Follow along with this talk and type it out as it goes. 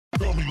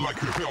Tell me like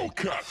a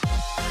Hellcat.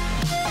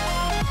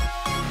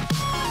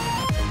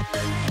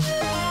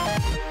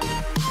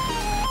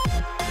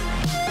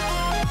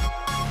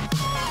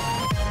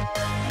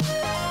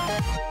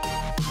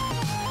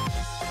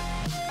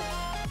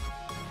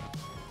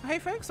 Hey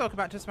folks, welcome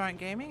back to Aspirant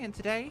Gaming, and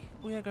today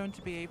we are going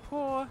to be a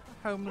poor,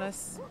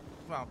 homeless,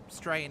 well,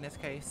 stray in this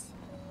case,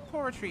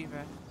 poor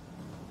retriever.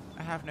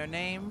 I have no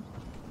name,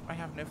 I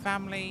have no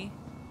family,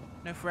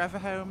 no forever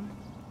home,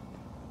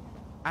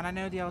 and I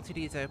know the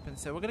LTD is open,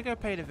 so we're going to go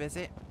pay it a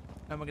visit,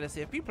 and we're going to see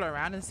if people are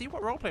around and see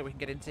what roleplay we can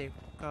get into,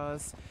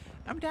 because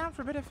I'm down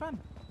for a bit of fun,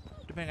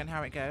 depending on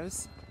how it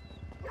goes.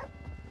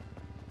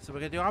 So we're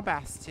going to do our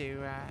best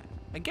to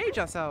engage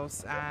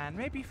ourselves and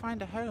maybe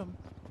find a home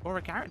or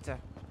a character.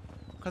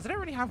 Because I don't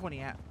really have one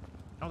yet.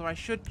 Although I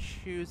should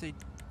choose a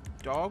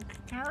dog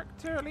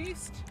character at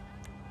least.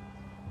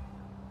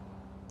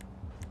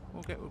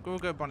 We'll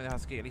go Bonnie the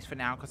Husky at least for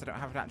now, because I don't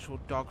have an actual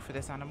dog for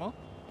this animal.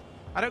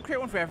 I don't create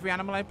one for every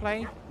animal I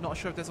play. Not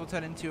sure if this will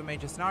turn into a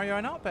major scenario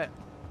or not, but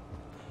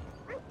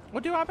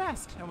we'll do our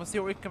best and we'll see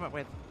what we can come up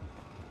with.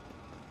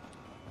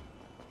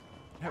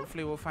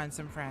 Hopefully we'll find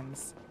some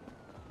friends.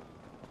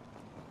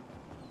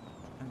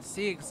 And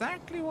see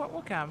exactly what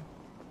will come.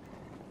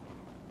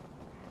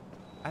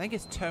 I think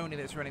it's Tony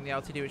that's running the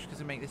LTD, which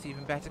can make this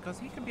even better, because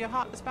he can be a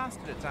heartless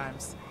bastard at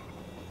times.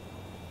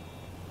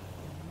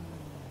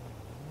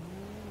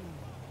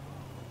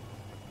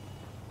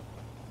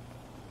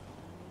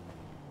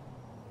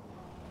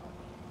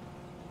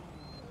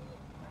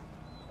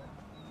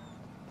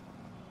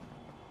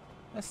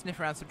 Let's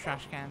sniff around some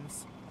trash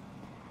cans.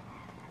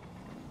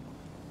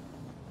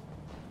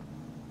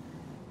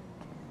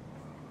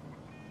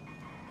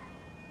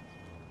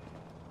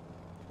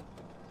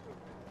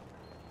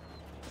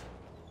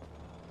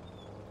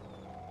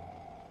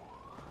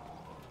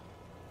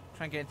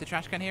 Try and get into the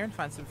trash can here and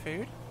find some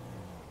food.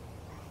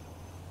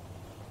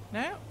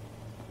 No?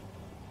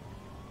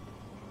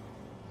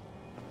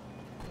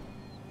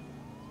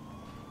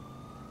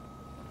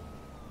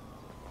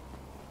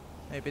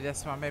 Maybe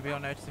this one. Maybe I'll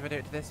notice if I do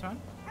it to this one.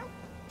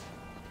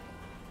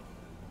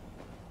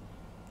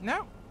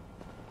 No?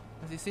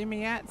 Has he seen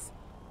me yet?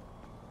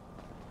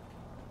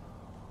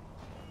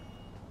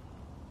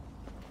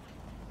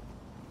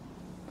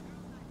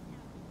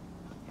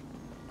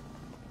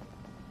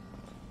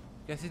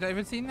 Guess he's not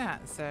even seen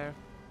that, so...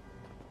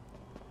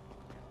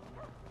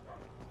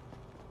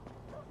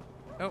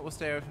 Oh, we'll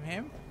stay away from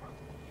him.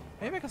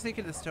 Maybe I can sneak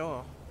into the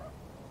store.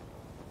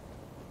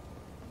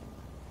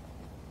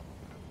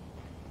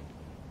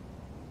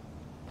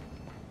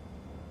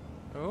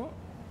 Oh.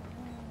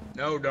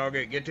 No,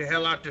 doggy, get the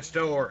hell out the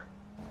store.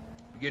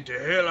 Get the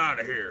hell out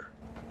of here.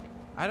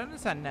 I don't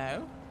understand,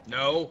 no.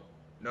 No,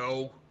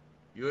 no.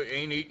 You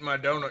ain't eating my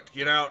donuts.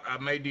 Get out. I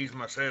made these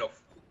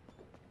myself.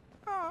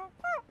 I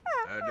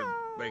had to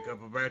make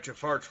up a batch of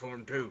farts for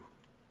him, too.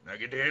 Now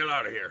get the hell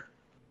out of here.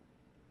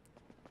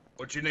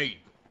 What you need?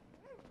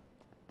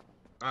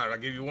 Alright, I'll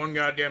give you one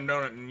goddamn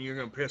donut and you're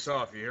gonna piss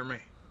off, you hear me?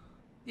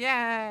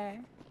 Yeah.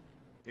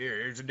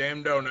 Here's a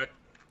damn donut.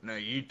 Now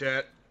you eat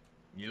that,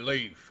 you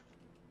leave.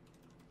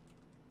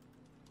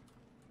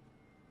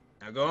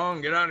 Now go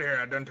on, get out of here.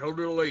 I done told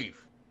you to leave.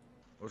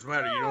 What's the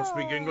matter, you don't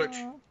speak English?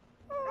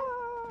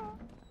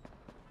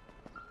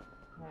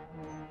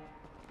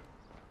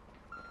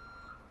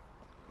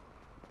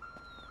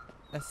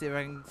 Let's see if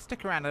I can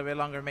stick around a little bit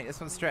longer and make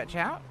this one stretch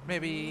out.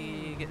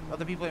 Maybe get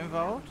other people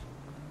involved.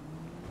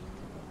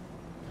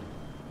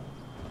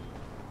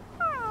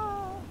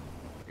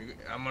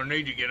 I'm gonna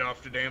need you to get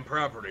off the damn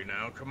property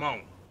now. Come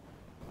on.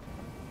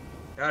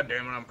 God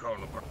damn it, I'm calling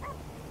the police.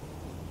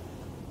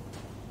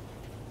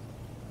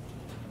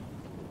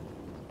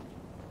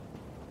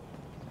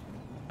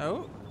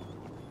 Oh.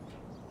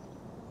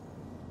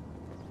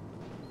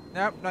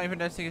 Nope, not even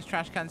noticing his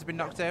trash cans have been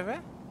knocked over.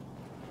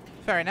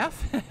 Fair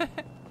enough.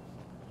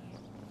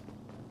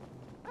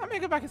 I'm gonna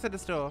go back inside the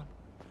store.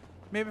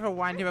 Maybe if I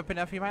wind him up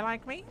enough, he might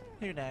like me.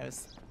 Who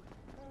knows?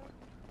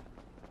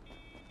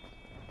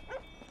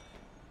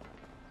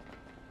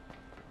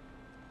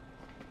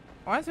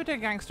 Why is there a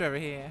gangster over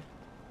here?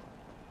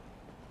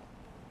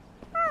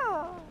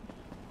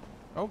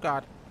 Oh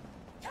god.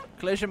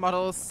 Collision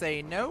models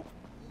say no.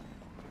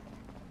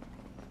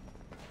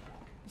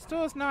 The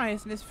store's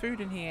nice and there's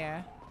food in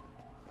here.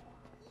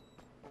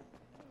 I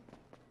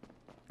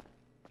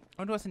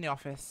wonder what's in the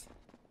office.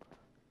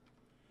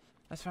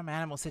 Let's find my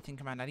animal sitting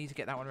command. I need to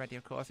get that one ready,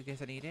 of course, in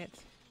case I need it.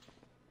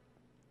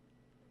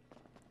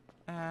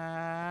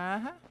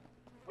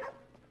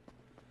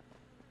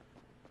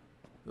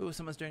 Ooh,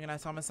 someone's doing a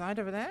nice homicide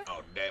over there.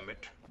 Oh, damn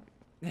it.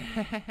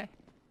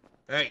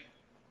 Hey,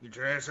 get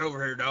your ass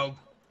over here, dog.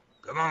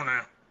 Come on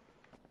now.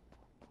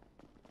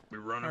 We're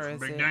running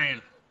from Big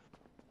Dan.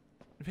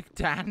 Big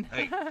Dan?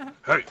 Hey,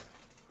 hey.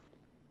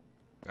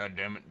 God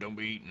damn it, don't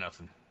be eating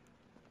nothing.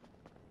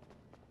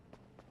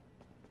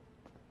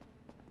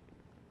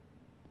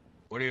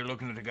 What are you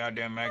looking at the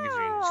goddamn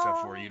magazine and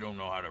stuff for? You don't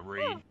know how to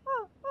read.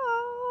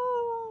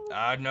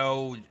 I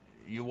know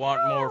you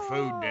want more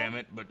food, damn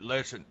it, but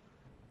listen.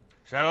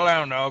 Settle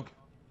down, dog.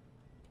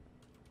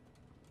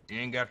 You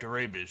ain't got the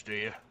rabies, do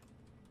you?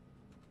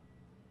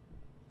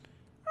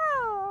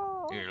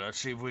 Here, let's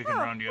see if we can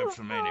round you up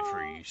some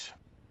antifreeze.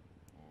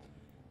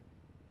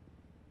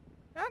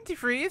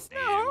 Antifreeze? Yeah,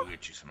 No. we'll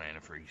get you some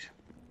antifreeze.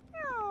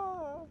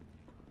 No.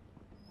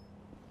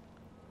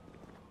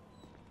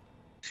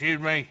 Excuse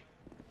me.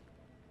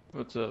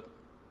 What's up?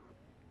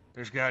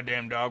 This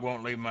goddamn dog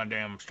won't leave my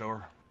damn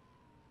store.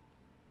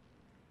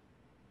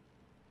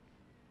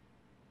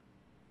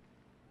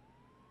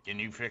 Can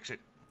you fix it?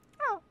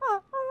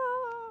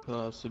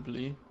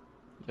 Possibly.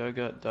 Y'all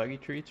got doggy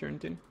treats or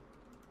anything?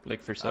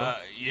 Like for sale?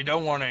 You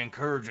don't want to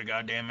encourage the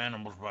goddamn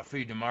animals by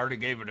feeding them. I already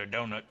gave it a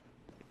donut.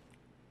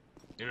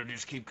 It'll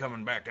just keep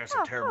coming back. That's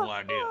a terrible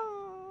idea.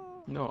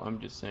 No, I'm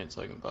just saying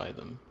so I can buy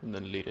them and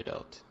then lead it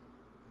out.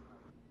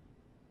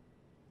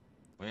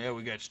 Well,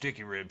 we got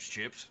sticky ribs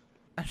chips.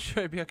 I'm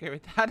sure I'd be okay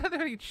with that. I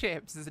don't eat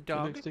chips as a You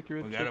dog. like sticky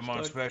rib We got chips, them on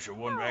dog? special.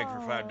 One bag for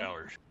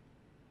 $5.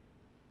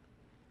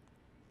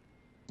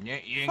 Yeah,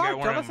 you ain't $5? got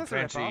one of them That's a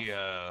rip-off.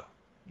 fancy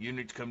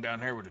units come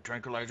down here with a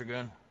tranquilizer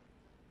gun?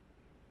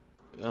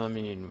 I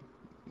mean,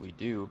 we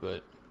do,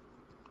 but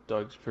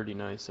dog's pretty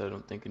nice. I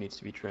don't think it needs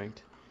to be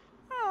tranked.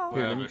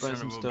 Here, let me the buy son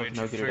some of a stuff bitch and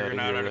I'll is get it out figuring of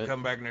out how here, to right?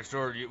 come back in the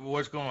store.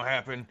 What's going to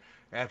happen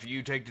after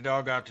you take the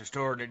dog out the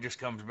store and it just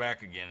comes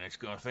back again? It's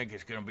going to think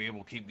it's going to be able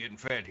to keep getting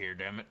fed here,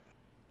 damn it.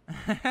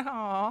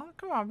 Aw,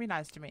 come on, be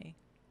nice to me.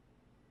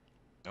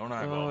 Don't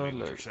eyeball me with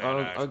your Look, sad I'll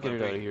eyes, get it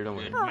puppy. out of here, don't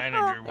worry. The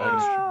manager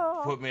wants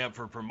to put me up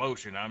for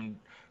promotion.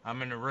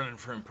 I'm in the running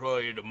for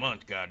employee of the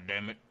month, god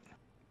damn it.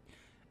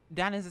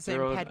 Dan is the same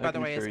Girl, head, I by the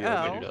can way, as assure you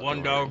I'll get it Earl. out. One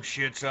don't dog worry.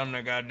 shits on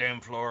the goddamn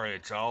floor.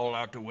 It's all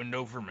out the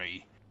window for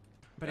me.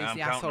 But he's I'm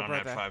the counting asshole on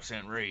brother. that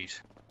 5-cent raise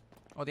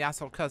Or the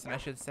asshole cousin, I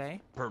should say.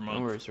 per Don't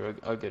month. worry, sir.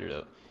 I'll get it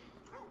out.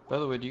 By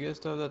the way, do you guys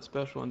still have that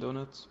special on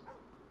donuts?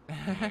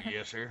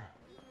 Yes, sir.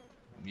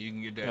 You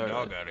can get that All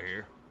dog right. out of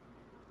here.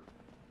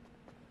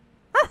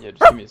 Yeah,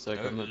 just give me a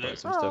second. I'm gonna buy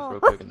some stuff real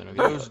quick and then I'll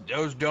get it out.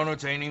 Those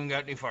donuts ain't even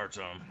got any farts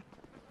on them.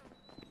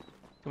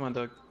 Come on,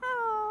 Doug.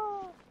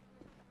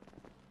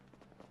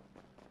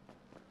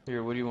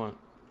 Here, what do you want?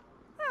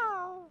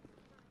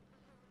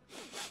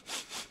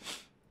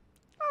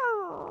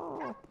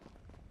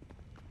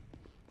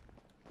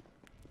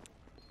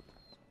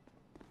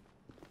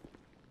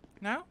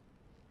 No?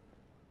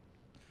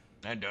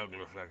 That dog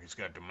looks like it's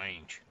got the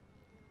mange.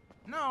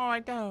 No, I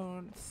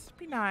don't.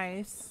 Be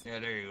nice. Yeah,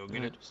 there you go.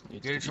 Get Yeah, it. just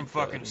needs Get to it some be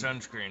fucking fed.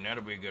 sunscreen.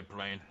 That'll be a good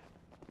plan.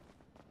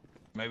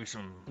 Maybe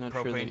some Not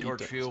sure they propane eat torch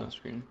that fuel.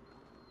 sunscreen.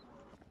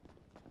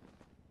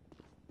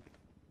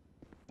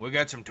 We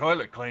got some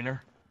toilet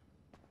cleaner.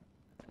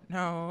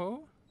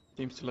 No.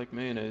 Seems to like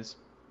mayonnaise.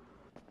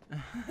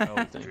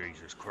 Oh, think.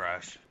 Jesus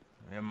Christ.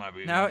 That might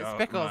be No, my it's dog-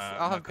 pickles. my-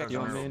 I'll my have cousin You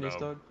want Earl's mayonnaise,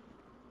 dog?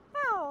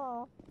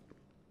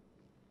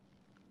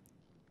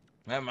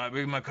 That might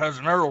be my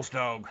cousin Earl's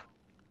dog.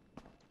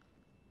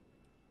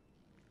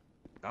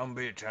 Dumb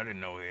bitch, I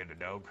didn't know he had a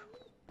dog.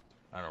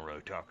 I don't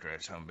really talk to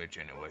that son of a bitch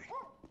anyway.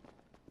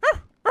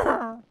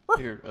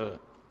 Here,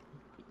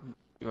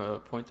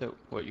 point out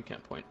what you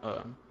can't point.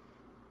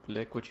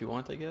 Lick what you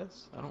want, I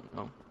guess? I don't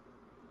know.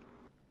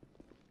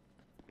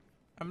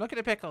 I'm looking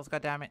at pickles,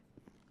 goddammit.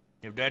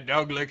 If that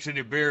dog licks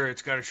any beer,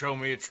 it's got to show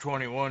me it's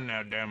 21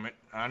 now, damn it.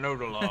 I know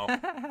the law.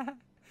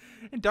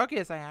 In dog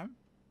years I am.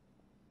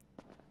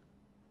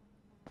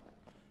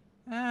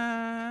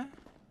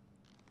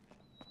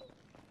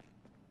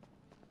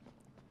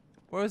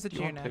 Where was the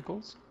You want tuna?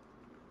 pickles?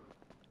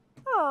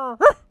 Oh,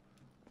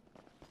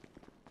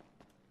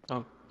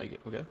 I get,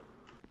 okay.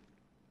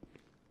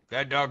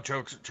 That dog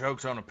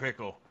chokes on a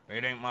pickle.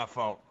 It ain't my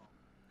fault.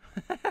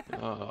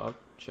 I'll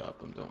chop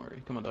them, don't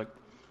worry. Come on, dog.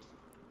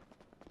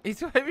 He's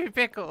gonna be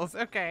pickles.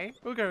 Okay,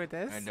 we'll go with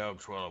this. That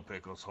dog swallow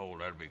pickles whole.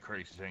 That'd be a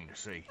crazy thing to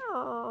see.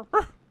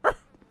 Alright.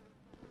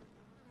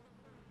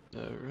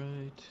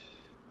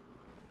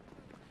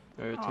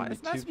 Alright, Aw, so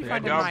it's the nice two we That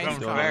found a dog nice comes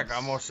dog. back.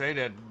 I'm gonna say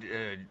that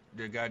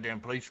the goddamn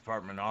police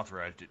department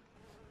authorized it.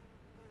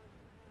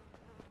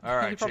 All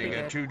right, so you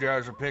probably got did. 2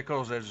 jars of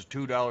pickles. That's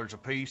 $2 a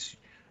piece.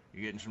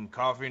 You getting some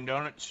coffee and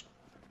donuts?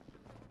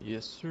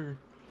 Yes, sir.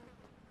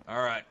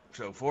 All right,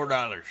 so $4.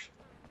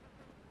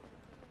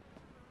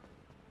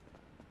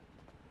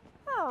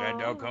 That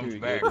dog comes Here you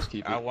go, back. just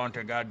keep I it. want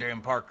the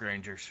goddamn park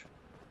rangers.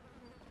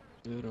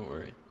 Yeah, don't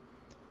worry.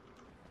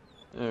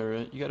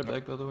 Alright, you got a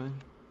bag, by the way?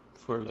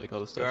 For, like, all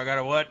the So I stuff? got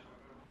a what?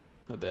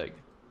 A bag.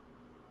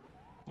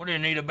 What do you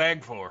need a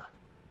bag for?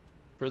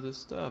 For this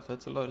stuff,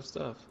 that's a lot of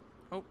stuff.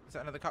 Oh, is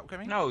that another cop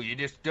coming? No, you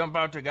just dump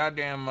out the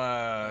goddamn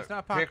it's not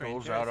a park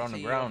pickles ranger, out it's on the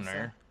a ground officer.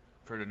 there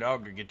for the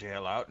dog to get the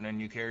hell out, and then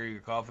you carry your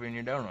coffee and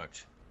your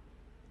donuts.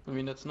 I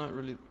mean, that's not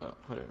really... Oh,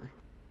 whatever.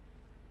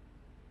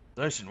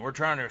 Listen, we're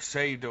trying to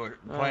save the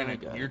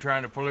planet. got You're it.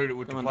 trying to pollute it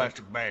with Come the on,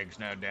 plastic bags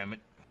now, damn it.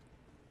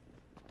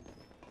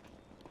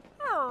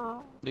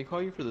 They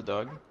call you for the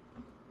dog?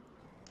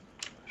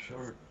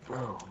 Short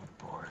bro,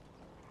 boy.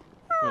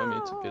 I mean,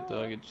 it's a good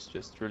dog, it's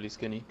just really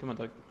skinny. Come on,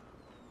 dog.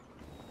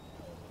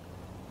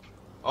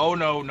 Oh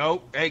no,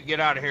 nope. Hey, get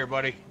out of here,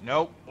 buddy.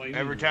 Nope.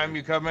 Every time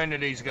you come into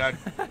these guys,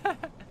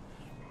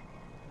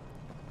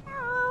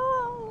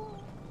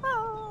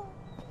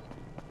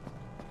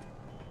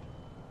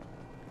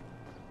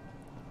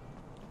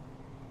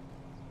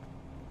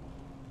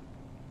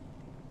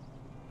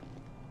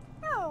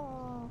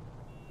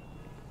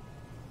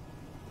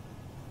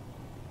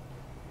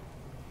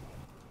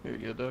 Here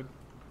you go, dog.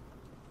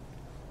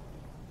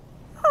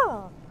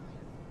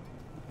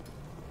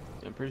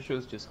 I'm pretty sure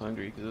it's just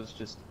hungry because it's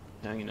just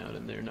hanging out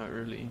in there, not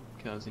really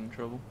causing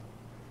trouble.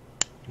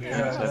 Yeah,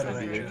 Just I happen to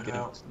think be there she's getting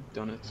out.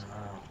 donuts.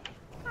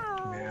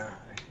 Yeah,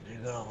 you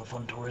got all the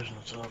fun toys and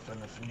stuff,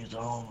 and if he needs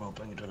a home, I'll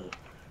bring you to the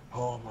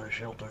home or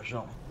shelter or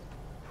something.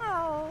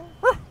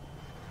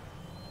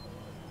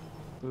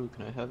 Ooh,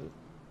 can I have it?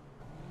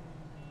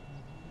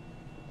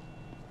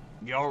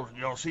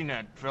 Y'all seen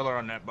that fella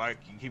on that bike?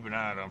 You keep an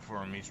eye out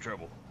for him. He's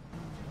trouble.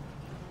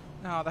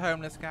 Oh, the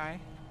homeless guy.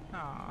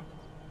 Aw.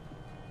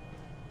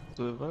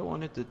 So if I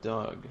wanted the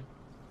dog,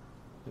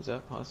 is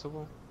that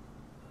possible?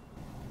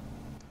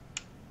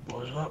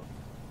 What's up?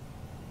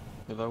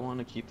 If I want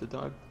to keep the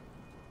dog?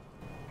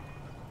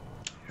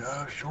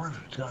 Yeah, sure,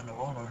 if it's got no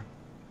owner.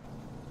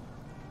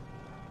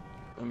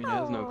 I mean, it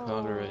has no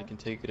collar. I can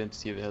take it in to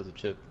see if it has a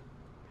chip.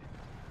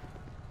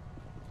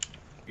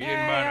 You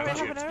didn't buy no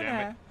chips,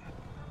 damn it.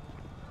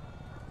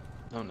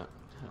 Oh no.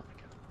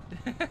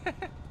 Oh my god.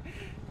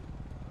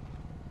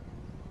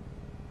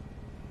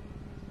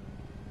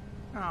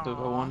 So if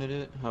I wanted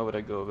it, how would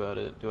I go about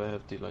it? Do I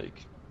have to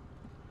like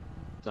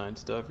sign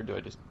stuff, or do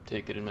I just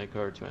take it in my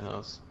car to my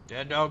house?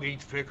 That dog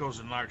eats pickles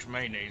and likes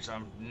mayonnaise.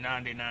 I'm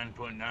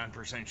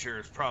 99.9% sure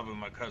it's probably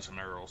my cousin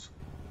Earl's.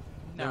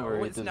 Don't No,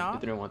 worry, it's not.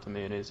 it didn't want the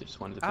mayonnaise, it just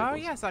wanted the pickles. Oh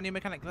yes, our new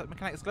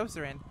mechanic's gloves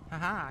are in.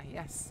 Haha,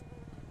 yes.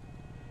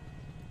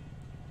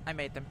 I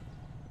made them.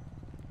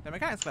 The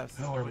mechanic's gloves.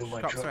 I wanna move my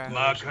Crops truck rare. now.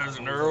 My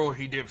cousin Earl,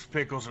 he dips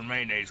pickles and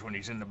mayonnaise when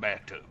he's in the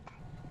bathtub.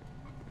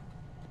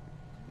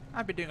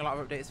 I've been doing a lot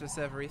of updates for the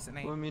server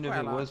recently. Well, I mean, if Quite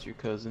a it lot. was your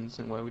cousin's,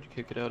 then why would you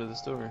kick it out of the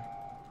store?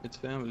 It's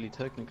family,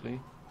 technically.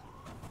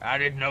 I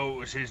didn't know it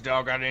was his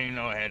dog. I didn't even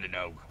know I had a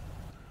dog.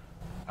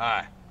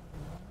 Hi.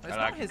 It's I not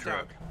like his your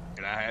truck.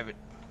 Can I have it?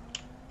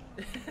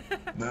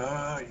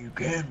 Nah, you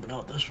can, but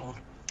not this one.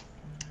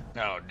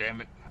 No, damn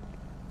it.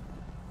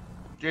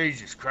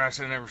 Jesus Christ,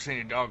 I never seen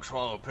a dog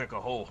swallow a pickle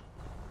whole.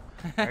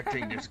 That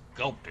thing just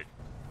gulped it.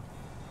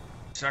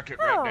 Sucked it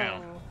right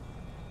down.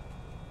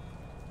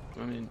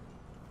 I mean,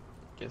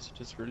 guess it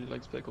just really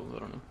likes pickles, I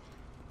don't know.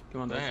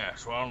 Come on, Dad. Yeah,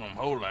 swallowing them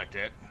whole like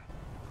that.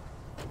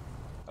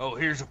 Oh,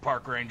 here's the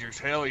park rangers.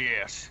 Hell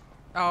yes.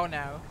 Oh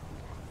no.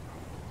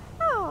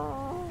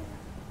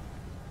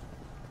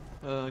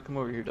 Come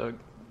over here, dog.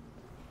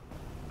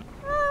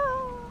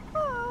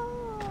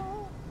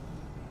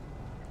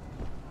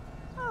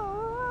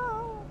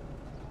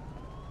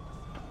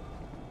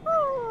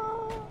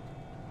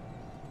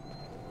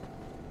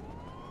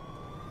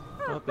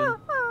 Hop in.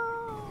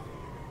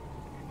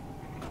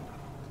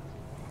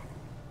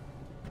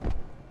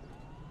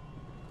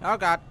 Oh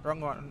god,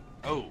 wrong one.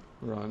 Oh.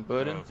 Wrong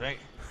button. Oh, thank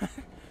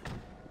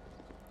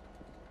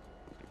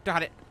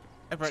Got it.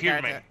 I broke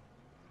Excuse me. character.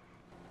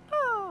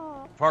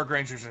 Park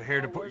rangers are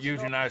here to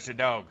euthanize the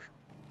dog.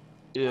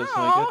 Yeah, so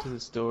I got to the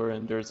store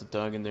and there's a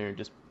dog in there and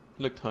just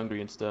looked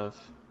hungry and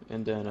stuff.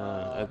 And then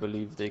I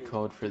believe they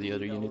called for the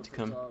other unit to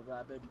come.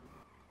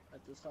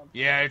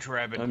 Yeah, it's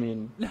rabid. I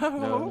mean,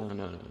 no.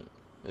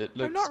 It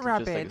looks not just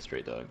like rabid. a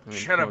stray dog. I mean,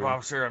 Shut up, come over.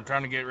 officer. I'm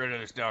trying to get rid of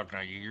this dog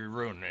now. You're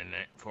ruining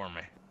it for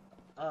me.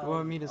 Well,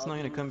 I mean, it's not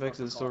gonna come back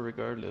to the store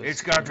regardless.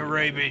 It's got the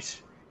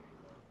rabies.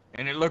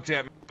 And it looked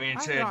at me and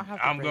I said, don't have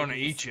the I'm gonna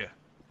rabies. eat you.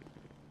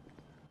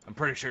 I'm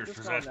pretty sure it's Just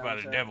possessed calm by down,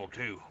 the sir. devil,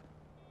 too.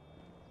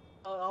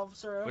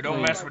 Officer, We don't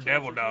if mess by with chance,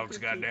 devil would you dogs,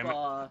 keep,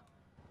 goddammit.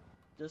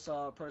 This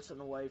person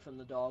away from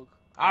the dog.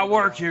 I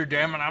work here,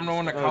 damn it. I'm the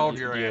one that Oh, called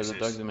your yeah, asses. the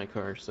dog's in my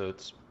car, so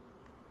it's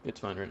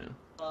fine right now.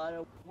 I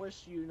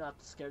wish you not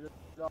to scare the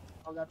dog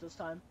at this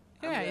time.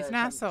 I'm Yeah, gonna he's an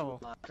attempt asshole.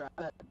 to, trap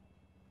it.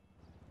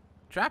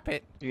 Trap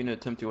it. You gonna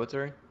attempt to what,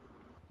 sorry?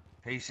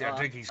 I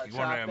think he's one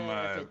trap of them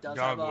it. If it does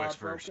dog have,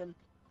 whisperers.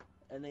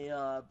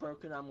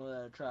 broken, I'm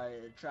gonna try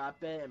to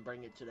trap it and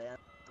bring it to the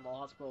animal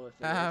hospital if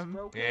it is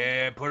broken.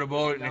 Yeah, put a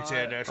bullet in If its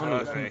head. not, That's Oh, what no,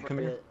 I then say. come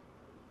here. it-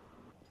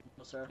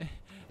 No, sir.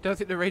 Don't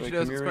think the ranger Wait,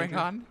 knows come what's here, going Ranger.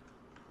 on.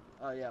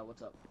 Oh yeah,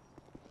 what's up?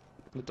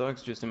 The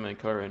dog's just in my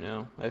car right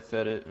now. I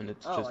fed it, and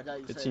it's Oh, just, I thought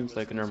you it said it seems was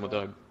like a in the normal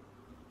store. dog.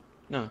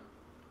 No.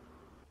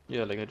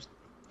 Yeah, like I just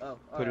Oh,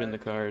 put it in the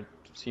car, it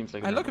seems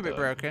like a I look a normal bit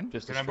dog. broken.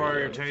 Just a Can I stray borrow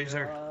your dog.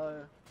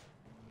 taser?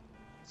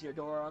 Is your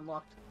door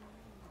unlocked?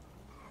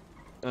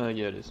 Yeah,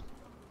 it is.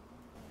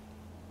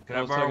 Can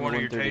I was borrow talking one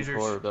to of your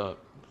 134 tasers? about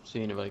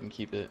seeing if I can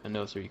keep it. And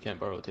no, sir, you can't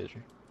borrow a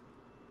taser.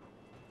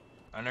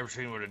 I never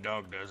seen what a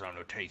dog does on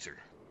a taser.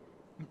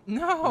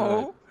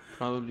 No.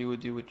 Probably would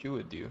do what you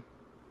would do.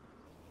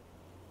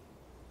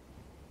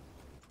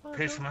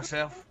 Piss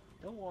myself?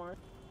 Don't worry.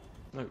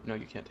 No,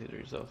 you can't taser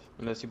yourself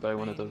unless you buy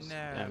one of those. No,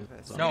 Amazon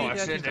that's No, Maybe I I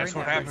said can that's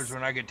bring what that. happens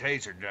when I get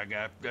tasered.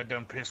 I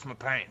done pissed my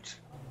pants.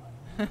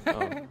 Oh,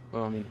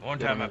 well, I mean, One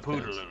they time don't I have pooed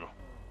a pants. little.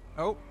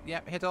 Oh,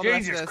 yep. Hit all the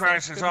rest of Jesus those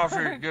Christ, things. this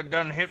officer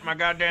done hit my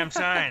goddamn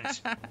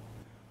signs.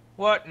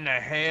 What in the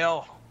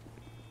hell?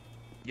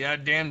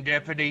 Goddamn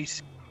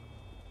deputies.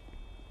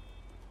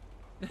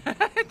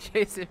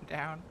 Chase him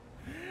down.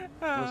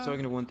 I was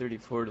talking to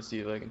 134 to see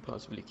if I can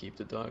possibly keep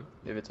the dog,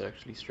 if it's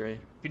actually stray.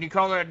 Can you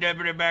call that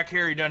deputy back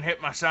here? He done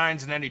hit my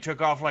signs and then he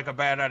took off like a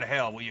bat out of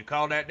hell. Will you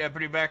call that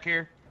deputy back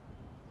here?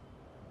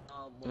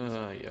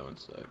 Yeah, one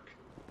sec.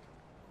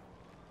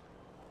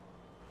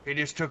 He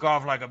just took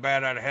off like a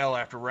bat out of hell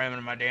after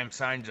ramming my damn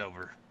signs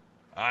over.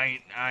 I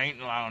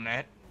ain't allowing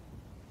that.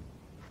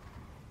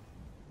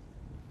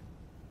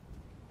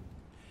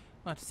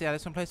 Well, to see how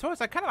this one plays forward,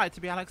 I'd kind of like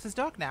to be Alex's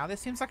dog now. This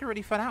seems like a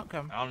really fun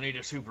outcome. I'll need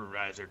a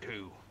supervisor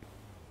too.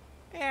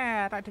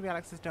 Yeah, I'd like to be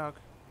Alex's dog.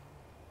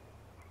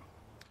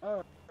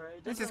 Alright,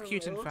 This is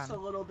cute and It looks fun.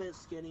 a little bit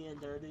skinny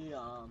and dirty.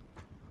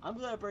 I'm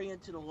gonna bring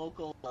it to the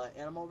local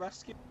animal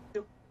rescue,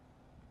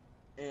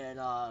 and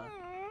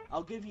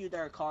I'll give you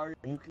their card.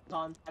 You can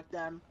contact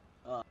them,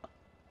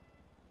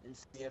 and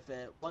see if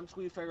it. Once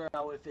we figure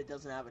out if it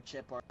doesn't have a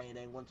chip or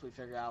anything, once we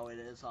figure out it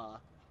is a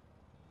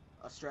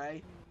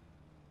stray,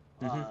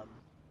 you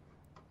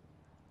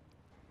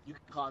can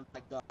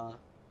contact the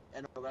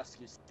animal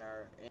rescue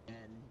center,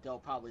 and they'll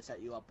probably set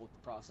you up with the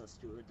process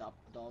to adopt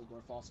a dog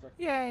or foster.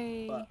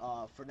 Yay!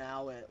 But for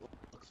now, it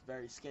looks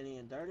very skinny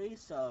and dirty,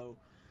 so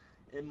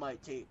it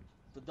might take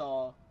the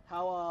dog.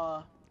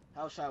 How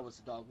shy was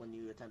the dog when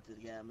you attempted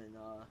to get him and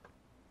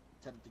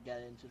attempted to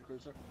get into the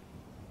cruiser?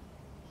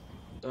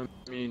 I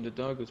mean, the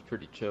dog was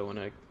pretty chill when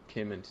I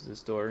came into the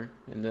store,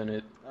 and then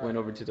it went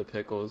over to the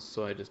pickles,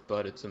 so I just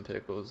butted some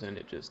pickles, and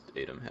it just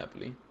ate them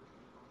happily.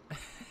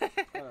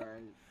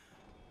 Alright.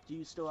 Do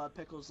you still have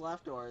pickles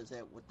left, or is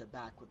it with the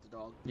back with the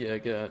dog? Yeah, I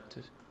got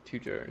 2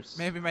 jars.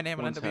 Maybe my name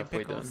will end One's up being halfway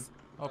Pickles.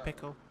 Or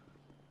Pickle.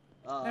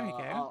 There we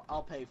go.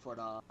 I'll pay for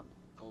the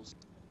pickles.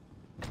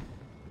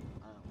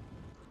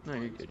 No,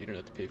 you're good. You don't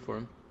have to pay for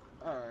them.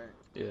 Alright.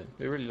 Yeah,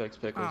 it really likes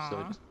pickles, so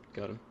I Aw. just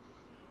got them.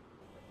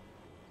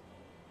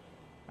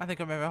 I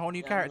think I made a whole new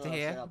Yeah, I'm character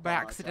gonna set here up by a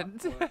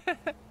accident. trap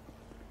for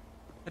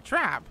A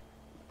trap?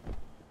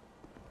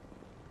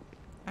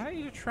 I don't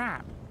need a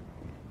trap.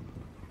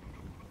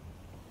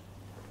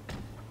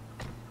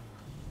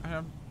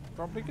 I'm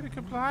probably gonna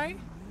comply.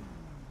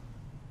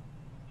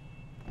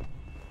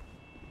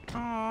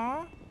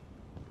 Aww.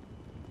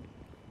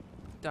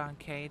 Darn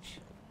cage.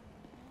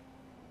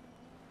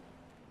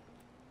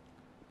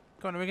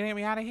 Go on, are we gonna get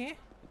me out of here?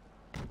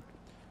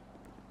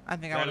 I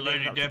think I That would have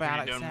lady been deputy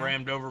Alex done now.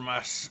 rammed over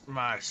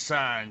my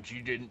signs.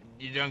 You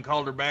done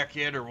called her back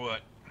yet, or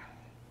what?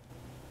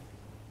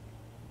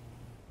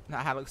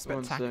 That looks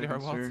 1 spectacular,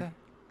 second, Walter. sir.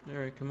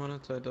 Alright, come on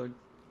outside, dog.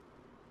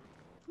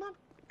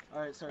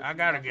 Alright, sir. I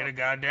gotta get a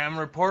goddamn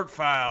report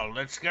filed.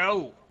 Let's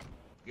go.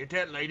 Get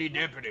that lady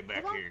deputy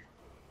back here.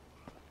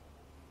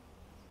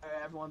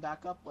 Alright, everyone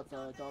back up. Let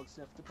the dog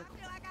sniff the pickle. I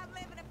feel like I'm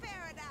living in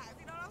paradise,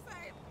 you know what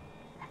I'm saying?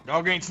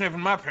 Dog ain't sniffing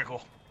my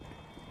pickle.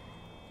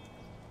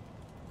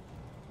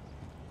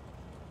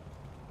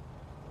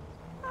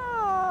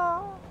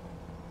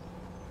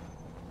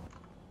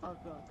 Oh,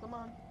 God, come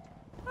on.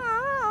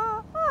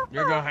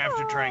 You're gonna have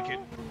to trank it.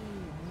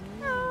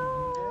 Yeah,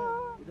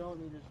 you don't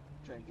need to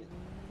drink it.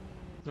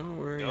 Don't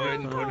worry. Go ahead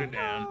and put it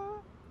down.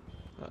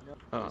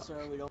 No,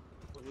 sir, we don't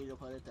need to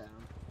put it down.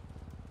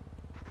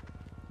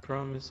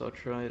 Promise I'll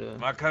try to...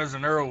 My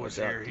cousin Earl was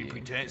here. Adopt He you.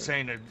 pretend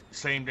saying the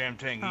same damn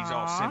thing. He's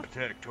all Aw.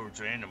 sympathetic towards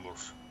the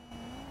animals.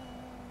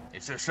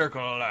 It's a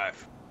circle of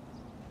life.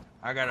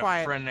 I got a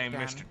Quiet friend named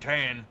down. Mr.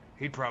 Tan.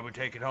 He'd probably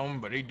take it home,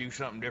 but he'd do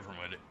something different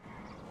with it.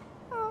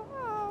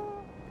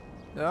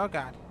 Oh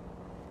god.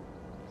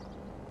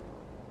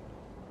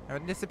 They're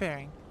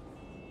disappearing.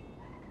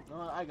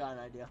 No, I got an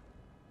idea.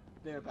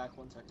 Be right back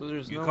 1 second. So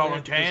there's You no calling way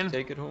I can Tan? just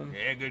take it home?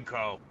 Yeah, good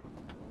call.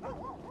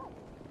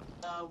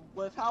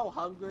 With how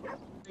hungry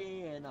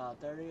and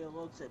dirty it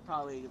looks, it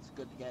probably is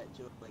good to get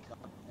to like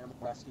an animal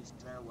rescue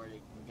center where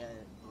they can get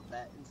a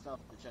vet and stuff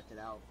to check it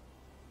out.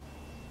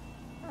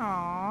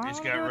 Aww. It's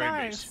got very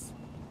rabies. nice.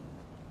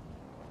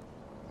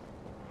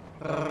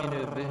 I mean,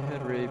 if it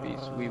had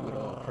rabies, we would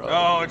all probably...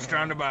 Oh, it's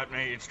trying to bite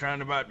me. It's trying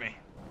to bite me.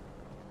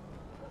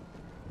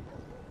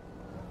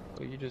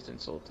 Well, you just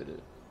insulted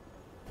it.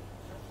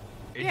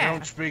 It Yeah.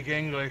 don't speak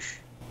English.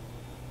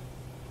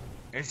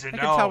 It's a I can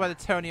tell by dog.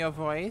 the tone of your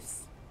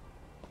voice.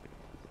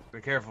 Be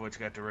careful, it's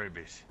got the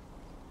rabies.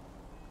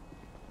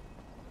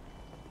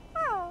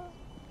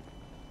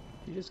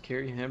 You just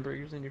carry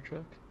hamburgers in your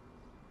truck?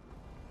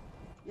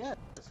 Yes,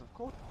 of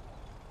course.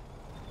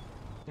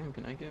 Damn,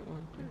 can I get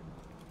one?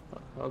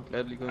 I'll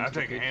gladly go into I'll the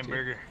take a cage, too.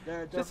 hamburger.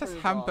 They're Just for as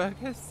the dog.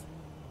 hamburgers.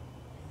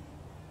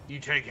 You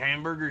take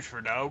hamburgers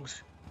for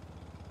dogs?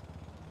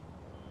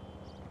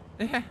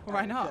 Yeah,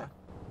 why not? Okay.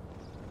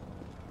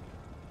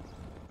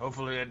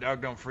 Hopefully that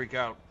dog don't freak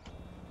out.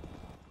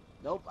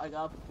 Nope, I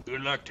got.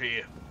 Good luck to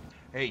you.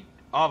 Hey,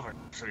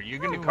 officer, you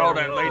gonna call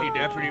that lady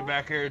deputy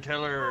back here and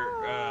tell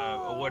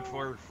her what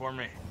for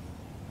me?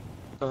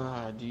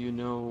 Do you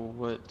know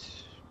what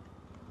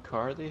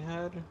car they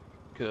had?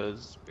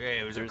 Because Yeah,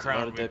 it was a there's a lot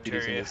Crown of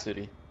deputies in Victoria. the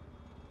city.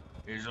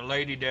 There's a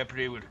lady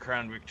deputy with a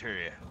Crown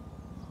Victoria.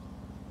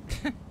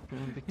 Crown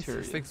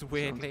Victoria. things sounds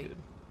weirdly. good.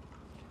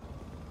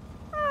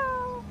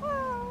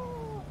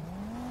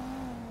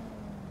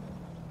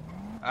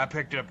 I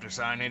picked up the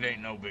sign. It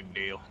ain't no big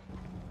deal.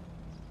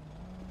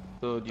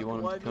 So, do you want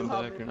him Why to do you come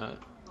have back it- or not?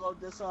 load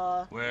this,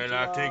 Well,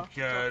 I think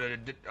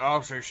the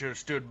officer should have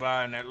stood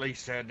by and at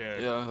least had the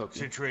Yeah, I'll help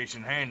you.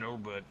 situation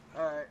handled, but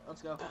Alright,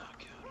 let's go. Oh, God.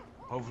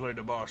 hopefully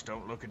the boss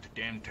don't look at the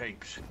damn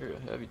tapes. You're a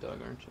heavy dog,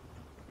 aren't you?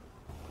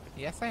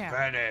 Yes, I am.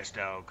 Badass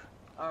dog.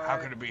 Alright. How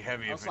could it be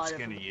heavy I'll if it's slide it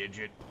skinny, from- you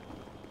idiot?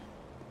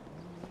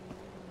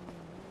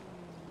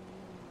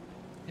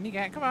 In you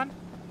get, come on.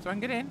 So I can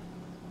get in.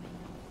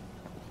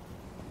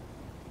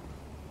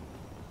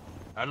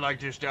 I'd like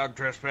this dog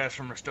trespass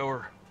from the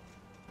store.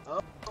 Oh.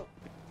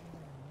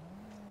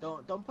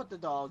 Don't put the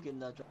dog in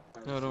the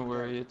driver's No, don't seat.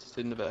 worry, it's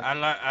in the back.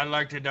 I'd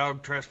like the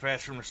dog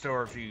trespass from the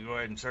store if you go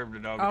ahead and serve the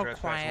dog a Oh,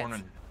 trespass quiet.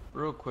 warning.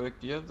 Real quick,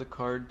 do you have the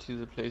card to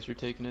the place you're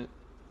taking it?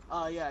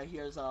 Yeah,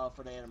 here's for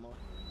the animal.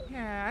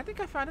 Yeah, I think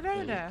I found an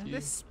owner. Thank you.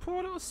 This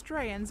poor little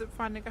stray ends up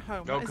finding a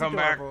home. Don't That is come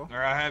back adorable.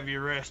 or I'll have you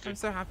I'm arrested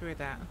so happy with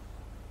that.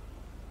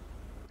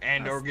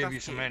 and or that's- give you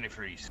that's some cute.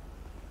 antifreeze.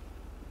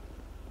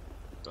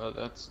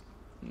 That's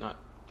not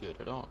good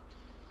at all.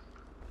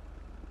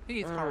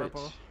 He's Alright.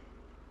 horrible.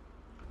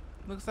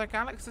 Looks like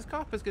Alex's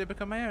cop is going to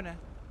become my owner.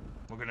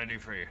 What can I do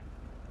for you?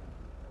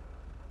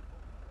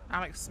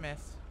 Alex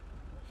Smith.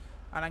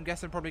 And I'm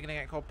guessing I'm probably going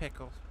to get called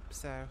Pickle.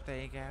 So,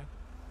 there you go.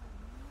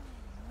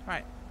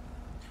 Right.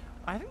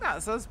 I think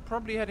that's us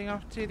probably heading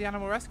off to the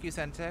Animal Rescue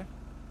Centre.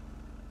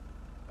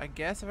 I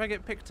guess if I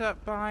get picked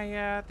up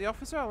by the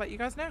officer, I'll let you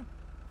guys know.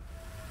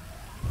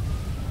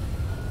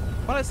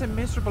 Well, it's a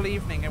miserable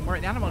evening and we're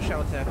at the animal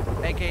shelter,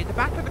 aka the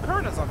back of the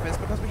coroner's office,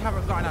 because we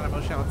haven't got an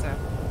animal shelter.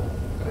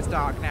 It's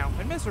dark now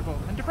and miserable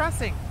and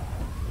depressing.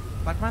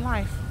 Like my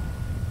life.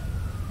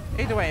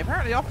 Either way,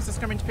 apparently the officer's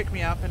coming to pick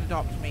me up and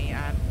adopt me,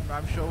 and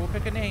I'm sure we'll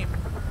pick a name.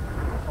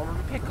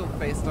 Probably Pickle,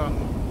 based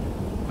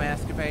on my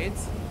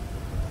escapades.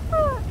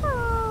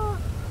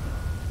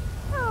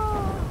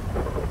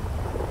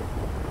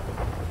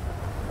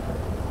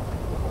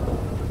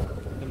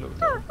 Hello,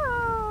 dog.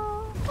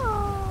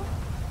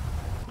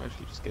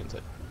 Actually, just get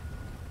inside.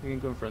 You can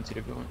go in front seat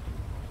if you want.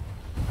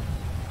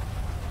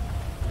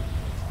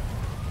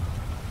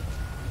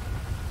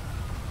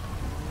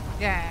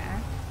 Yeah.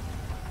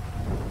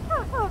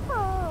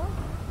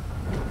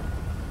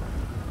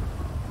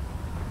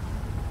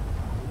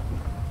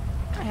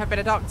 I have been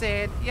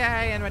adopted.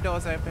 Yay, and my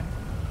door's open.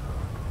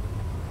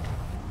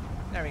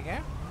 There we go.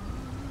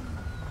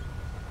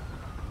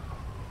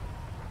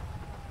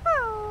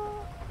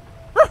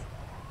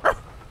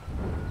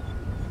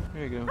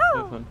 There you go.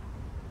 Have fun.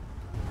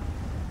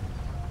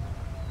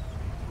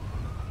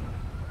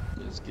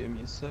 Just give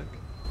me a sec.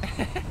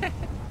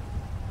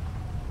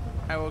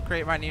 I will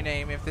create my new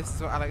name if this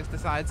is what Alex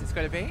decides it's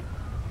going to be.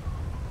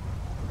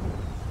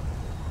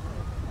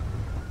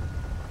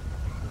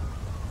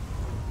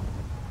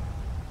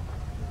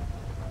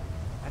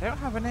 I don't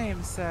have a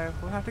name, so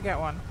we'll have to get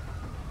one.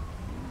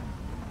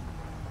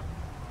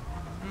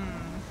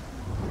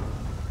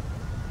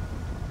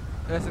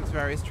 This looks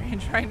very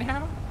strange right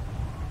now.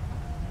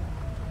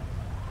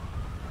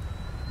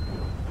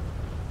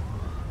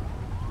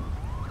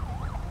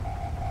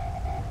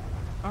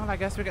 Well, I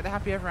guess we get the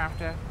happy ever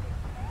after.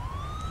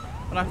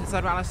 We'll have to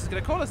decide what Alice is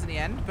going to call us in the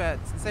end, but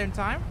at the same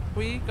time,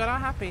 we got our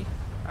happy.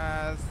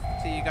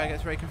 See, you guy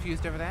gets very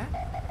confused over there.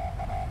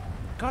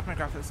 God, my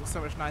graphics look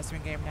so much nicer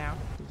in game now.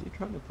 Is he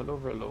trying to pull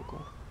over a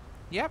local?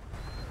 Yep,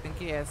 I think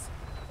he is.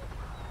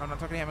 I'm not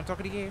talking to him, I'm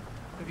talking to you,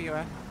 the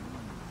viewer.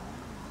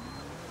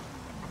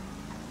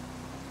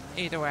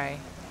 Either way,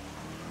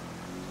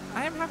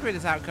 I am happy with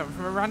this outcome.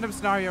 From a random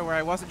scenario where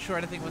I wasn't sure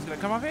anything was going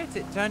to come of it,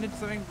 it turned into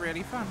something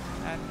really fun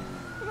and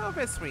a little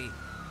bit sweet.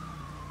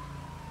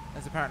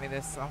 As apparently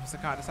this officer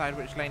can't decide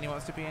which lane he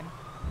wants to be in.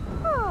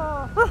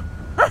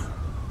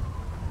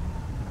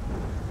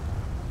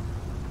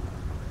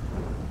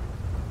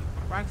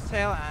 Wag's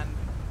tail and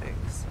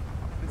pigs.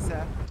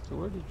 Officer. So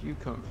where did you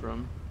come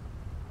from?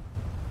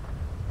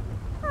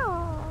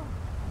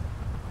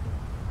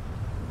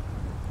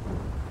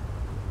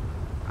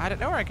 I don't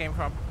know where I came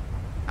from.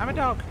 I'm a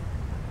dog.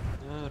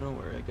 Don't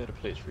worry, I got a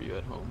place for you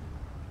at home.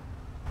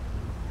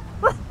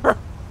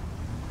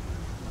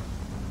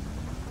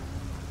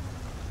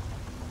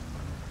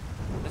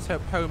 Let's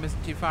hope home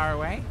isn't too far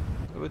away.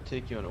 I would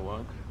take you on a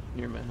walk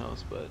near my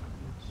house, but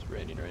it's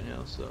raining right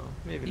now, so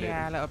maybe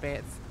Yeah, a later. little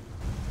bit.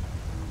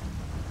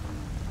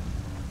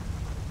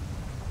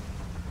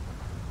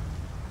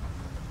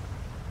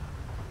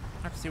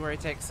 Have to see where he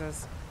takes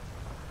us.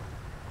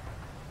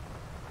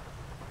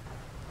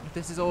 If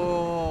this is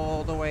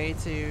all the way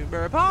to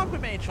Borough Park, we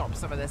may chop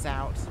some of this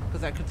out,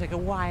 because that could take a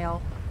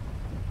while.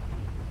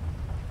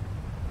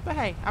 But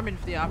hey, I'm in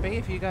for the ARP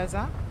if you guys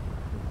are.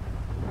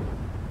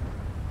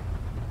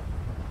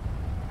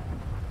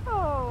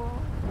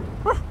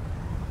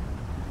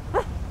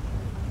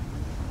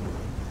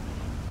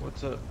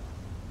 What's up?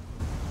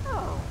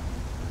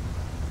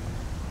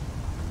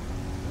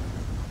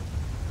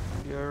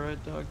 You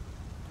alright, dog?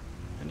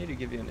 I need to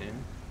give you a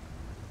name.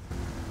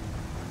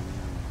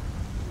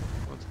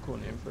 What's a cool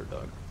name for a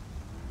dog?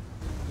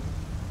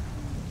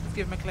 Let's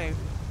give him a clue.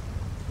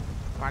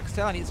 Wag's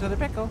tail needs another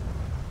pickle.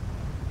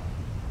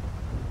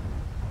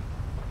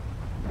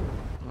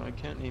 Well, I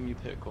can't name you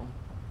Pickle.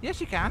 Yes,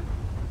 you can.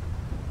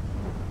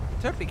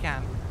 Totally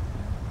can.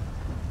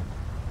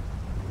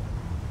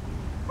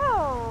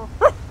 Oh.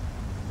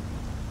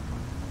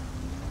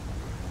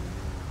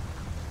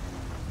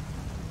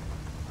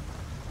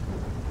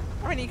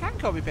 I mean, you can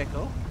call me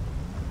Pickle.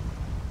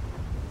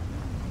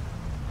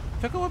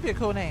 Pickle would be a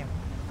cool name.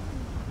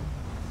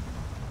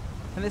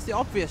 And it's the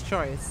obvious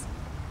choice.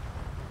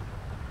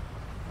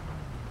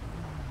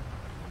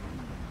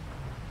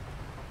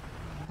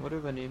 What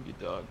if I named you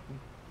Dog?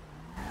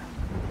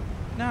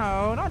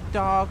 No, not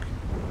dog.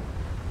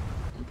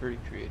 I'm pretty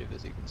creative,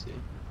 as you can see.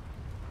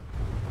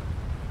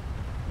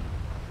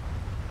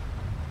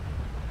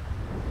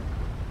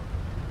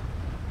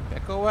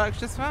 Pickle works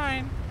just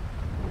fine.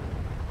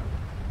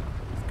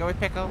 Let's go with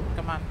Pickle.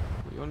 Come on.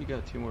 You only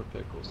got 2 more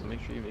pickles, so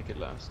make sure you make it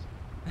last.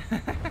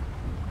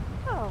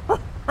 Oh.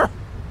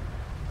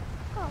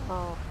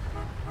 Oh.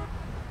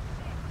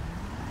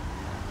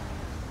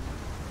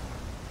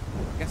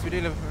 Guess we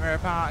do live in Mirror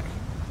Park.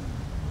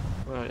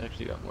 Well, I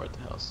actually got more at the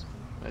house.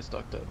 I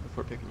stocked up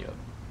before picking you up.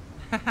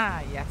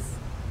 Haha, yes.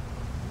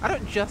 I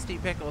don't just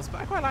eat pickles,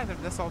 but I quite like them.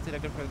 They're salty, they're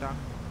good for the dog,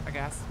 I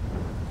guess.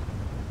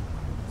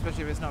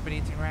 Especially if it's not been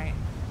eating right.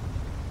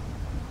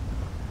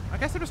 I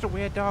guess they're just a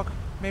weird dog.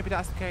 Maybe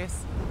that's the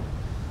case.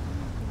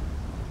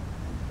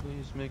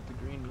 Please make the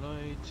green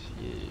light.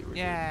 Yay, we're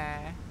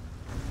Yeah. good.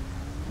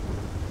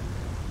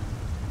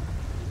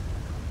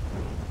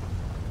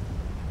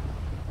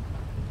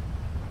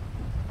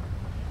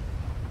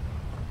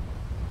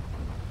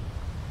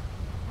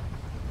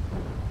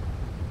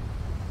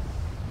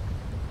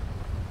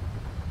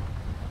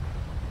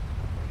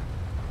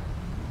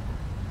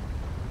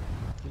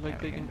 You like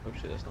There we bacon? Oh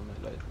shit, that's not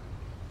my light.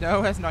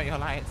 No, that's not your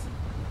light.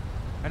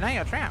 And now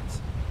you're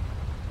trapped.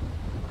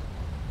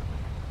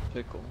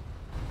 Pickle.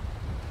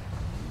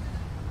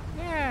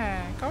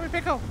 Yeah, call me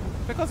Pickle.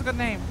 Pickle's a good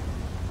name.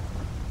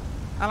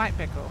 I like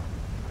Pickle.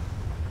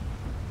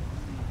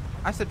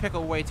 I said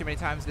Pickle way too many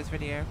times in this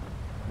video.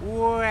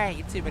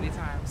 Way too many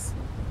times.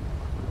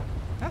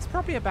 That's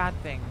probably a bad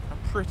thing, I'm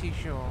pretty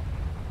sure.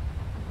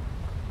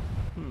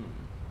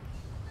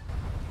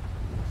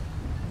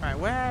 Right,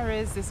 where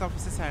is this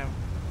officer's home?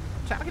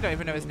 Chat, I don't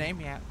even know his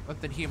name yet, other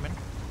than human.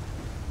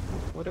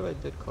 What if I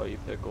did call you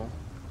Pickle?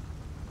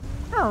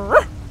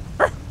 Oh.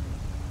 I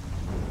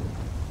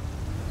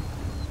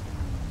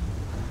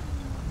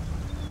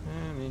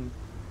mean,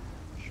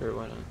 sure,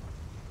 why not?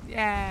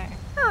 Yeah.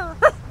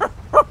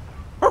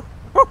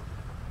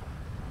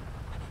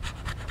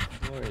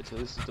 Alright, so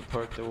this is the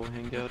park that we'll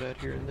hang out at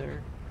here and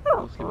there.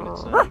 Mostly when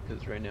it's sunny,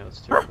 because right now it's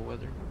terrible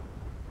weather.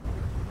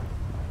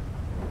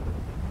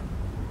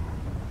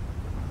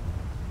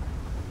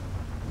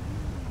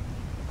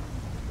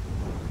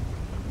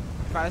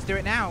 Right, let's do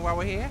it now while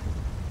we're here.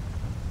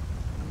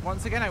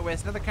 Once again, I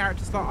waste another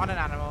character slot on an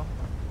animal.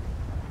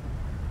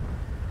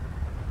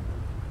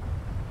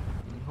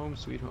 And home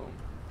sweet home.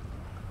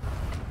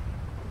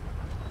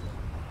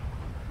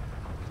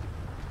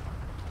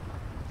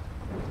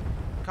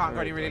 Can't go Alright,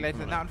 any really then, later come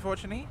than on that, up.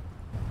 unfortunately.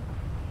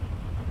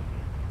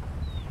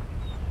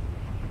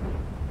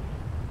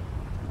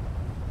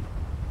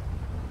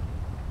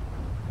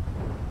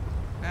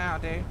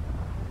 That'll do.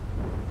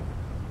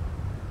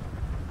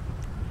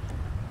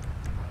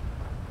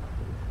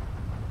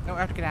 Oh, I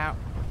have to get out.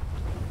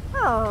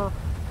 Oh.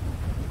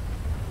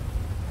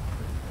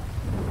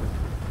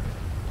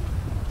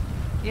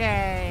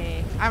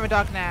 Yay! I'm a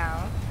dog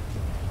now.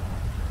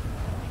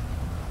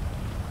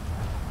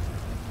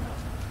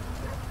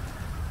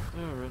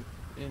 Alright,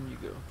 in you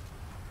go.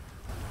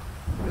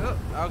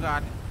 Oh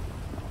god.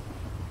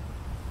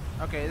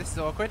 Okay, this is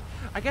awkward.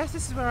 I guess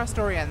this is where our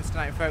story ends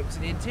tonight, folks,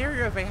 in the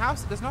interior of a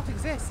house that does not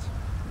exist.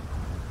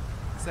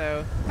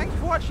 So, thank you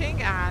for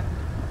watching, and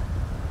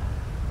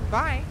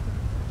bye!